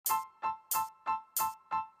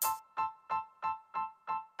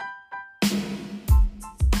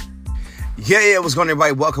Yeah, what's going on,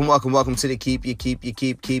 everybody? Welcome to the keep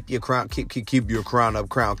your crown up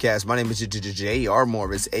Crowncast. My name is J.R.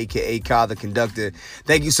 Morris, aka Kyle the Conductor.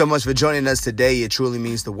 Thank you so much for joining us today. It truly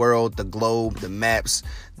means the world, the globe, the maps,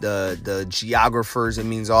 the geographers. It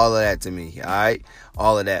means all of that to me. All right,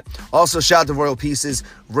 all of that. Also, shout out to Royal Pieces.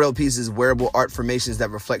 Royal Pieces wearable art formations that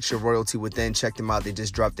reflect your royalty within. Check them out. They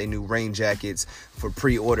just dropped their new rain jackets for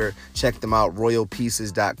pre-order. Check them out.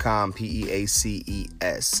 Royalpieces.com.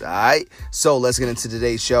 PEACES. All right. So let's get into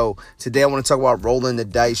today's show. Today I want to talk about rolling the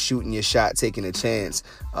dice, shooting your shot, taking a chance.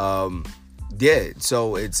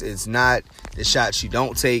 So it's not the shots you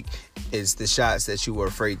don't take, it's the shots that you were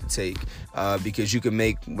afraid to take. Because you can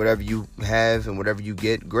make whatever you have and whatever you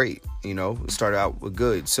get great. Start out with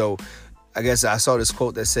good. So I guess I saw this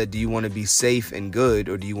quote that said, do you want to be safe and good,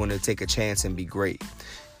 or do you want to take a chance and be great?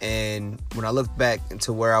 And when I looked back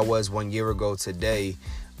into where I was 1 year ago today,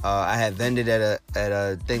 I had vended at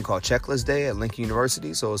a thing called Checklist Day at Lincoln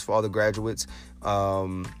University. So it was for all the graduates.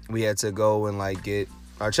 We had to go and get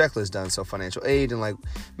our checklist done. So financial aid and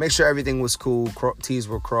make sure everything was cool. T's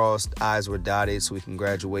were crossed, I's were dotted so we can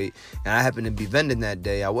graduate. And I happened to be vending that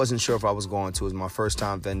day. I wasn't sure if I was going to. It was my first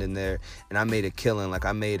time vending there. And I made a killing.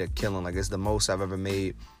 It's the most I've ever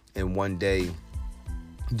made in one day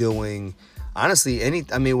doing... Honestly,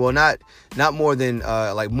 not more than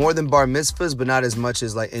more than bar mitzvahs, but not as much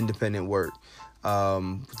as independent work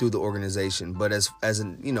through the organization. But it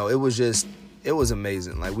was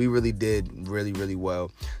amazing. We really did really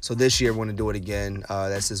well. So this year we're gonna do it again.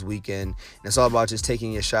 That's this weekend, and it's all about just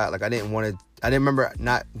taking your shot. I didn't remember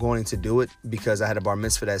not going to do it because I had a bar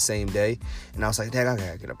mitzvah that same day, and I was like, dang, I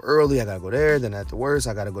gotta get up early. I gotta go there. Then afterwards,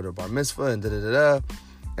 I gotta go to a bar mitzvah and da.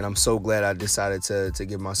 And I'm so glad I decided to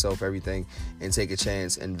give myself everything and take a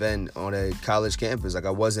chance and vend on a college campus.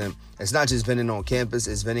 It's not just vending on campus,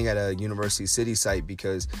 it's vending at a University City site,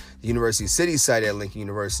 because the University City site at Lincoln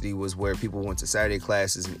University was where people went to Saturday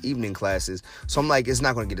classes and evening classes. So I'm like, it's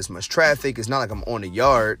not going to get as much traffic. It's not like I'm on the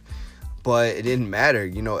yard, but it didn't matter.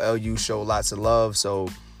 LU showed lots of love. So,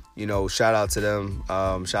 shout out to them.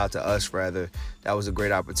 Shout out to us, rather. That was a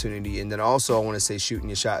great opportunity. And then also, I want to say shooting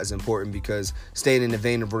your shot is important, because staying in the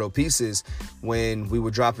vein of Royal Pieces, when we were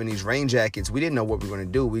dropping these rain jackets, we didn't know what we were going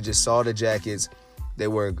to do. We just saw the jackets. They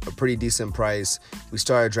were a pretty decent price. We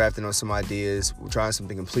started drafting on some ideas. We're trying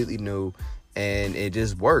something completely new, and it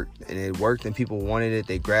just worked. And it worked, and people wanted it.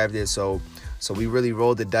 They grabbed it. So we really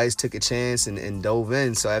rolled the dice, took a chance, and dove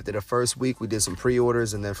in. So after the first week, we did some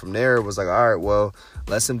pre-orders. And then from there, it was all right, well,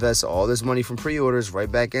 let's invest all this money from pre-orders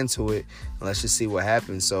right back into it. And let's just see what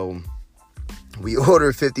happens. So we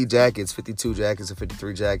ordered 50 jackets, 52 jackets, or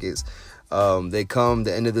 53 jackets. They come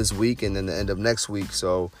the end of this week and then the end of next week.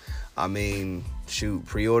 So,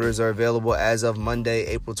 pre-orders are available as of Monday,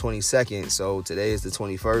 April 22nd. So today is the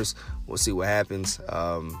 21st. We'll see what happens.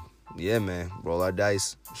 Yeah, man, roll our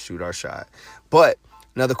dice, shoot our shot. But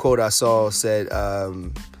another quote I saw said,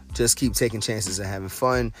 just keep taking chances and having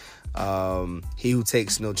fun. He who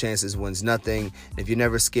takes no chances wins nothing. If you're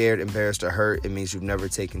never scared, embarrassed, or hurt, it means you've never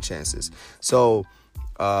taken chances. So,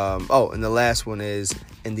 and the last one is,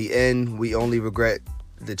 in the end, we only regret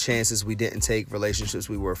the chances we didn't take, relationships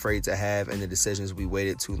we were afraid to have, and the decisions we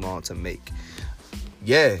waited too long to make.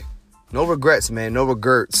 Yeah. No regrets, man. No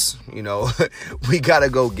regrets. We got to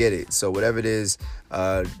go get it. So whatever it is,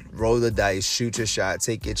 roll the dice, shoot your shot,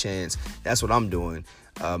 take your chance. That's what I'm doing.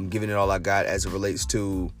 Giving it all I got as it relates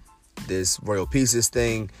to this Royal Pieces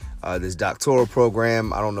thing, this doctoral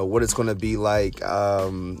program. I don't know what it's going to be like.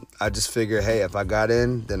 I just figure, hey, if I got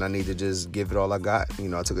in, then I need to just give it all I got.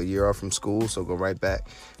 I took a year off from school, so go right back.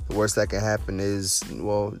 The worst that can happen is,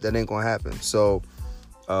 well, that ain't going to happen. So,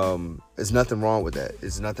 there's nothing wrong with that.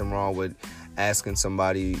 There's nothing wrong with asking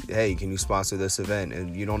somebody, hey, can you sponsor this event?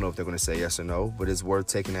 And you don't know if they're going to say yes or no, but it's worth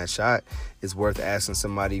taking that shot. It's worth asking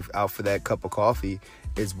somebody out for that cup of coffee.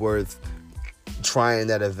 It's worth trying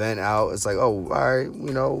that event out. It's like, oh, all right,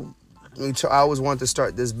 I always wanted to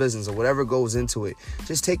start this business, or whatever goes into it.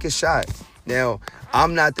 Just take a shot. Now,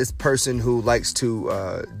 I'm not this person who likes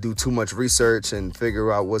to do too much research and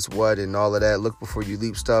figure out what's what and all of that, look before you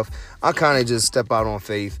leap stuff. I kind of just step out on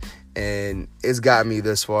faith, and it's got me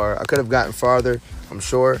this far. I could have gotten farther, I'm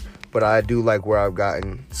sure, but I do like where I've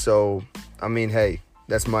gotten. So, hey,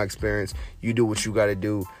 that's my experience. You do what you got to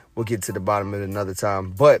do. We'll get to the bottom of it another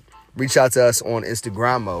time. But reach out to us on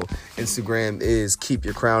Instagram. Instagram is Keep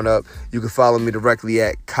Your Crown Up. You can follow me directly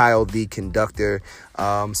at Kyle the Conductor.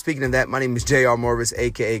 Speaking of that, my name is J.R. Morris,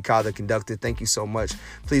 a.k.a. Kyle the Conductor. Thank you so much.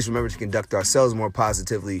 Please remember to conduct ourselves more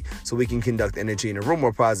positively so we can conduct energy in the room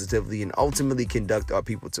more positively and ultimately conduct our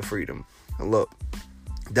people to freedom. And look,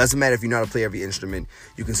 Doesn't matter if you know how to play every instrument.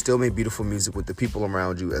 You can still make beautiful music with the people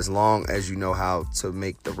around you as long as you know how to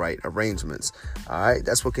make the right arrangements. All right,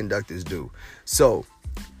 that's what conductors do. So,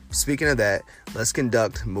 speaking of that, let's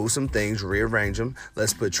move some things, rearrange them.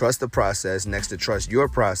 Let's put trust the process next to trust your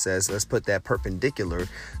process. Let's put that perpendicular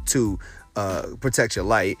to protect your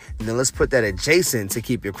light. And then let's put that adjacent to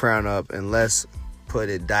keep your crown up. And let's put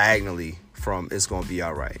it diagonally from it's going to be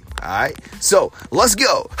all right. All right, so let's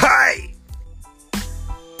go. Hi.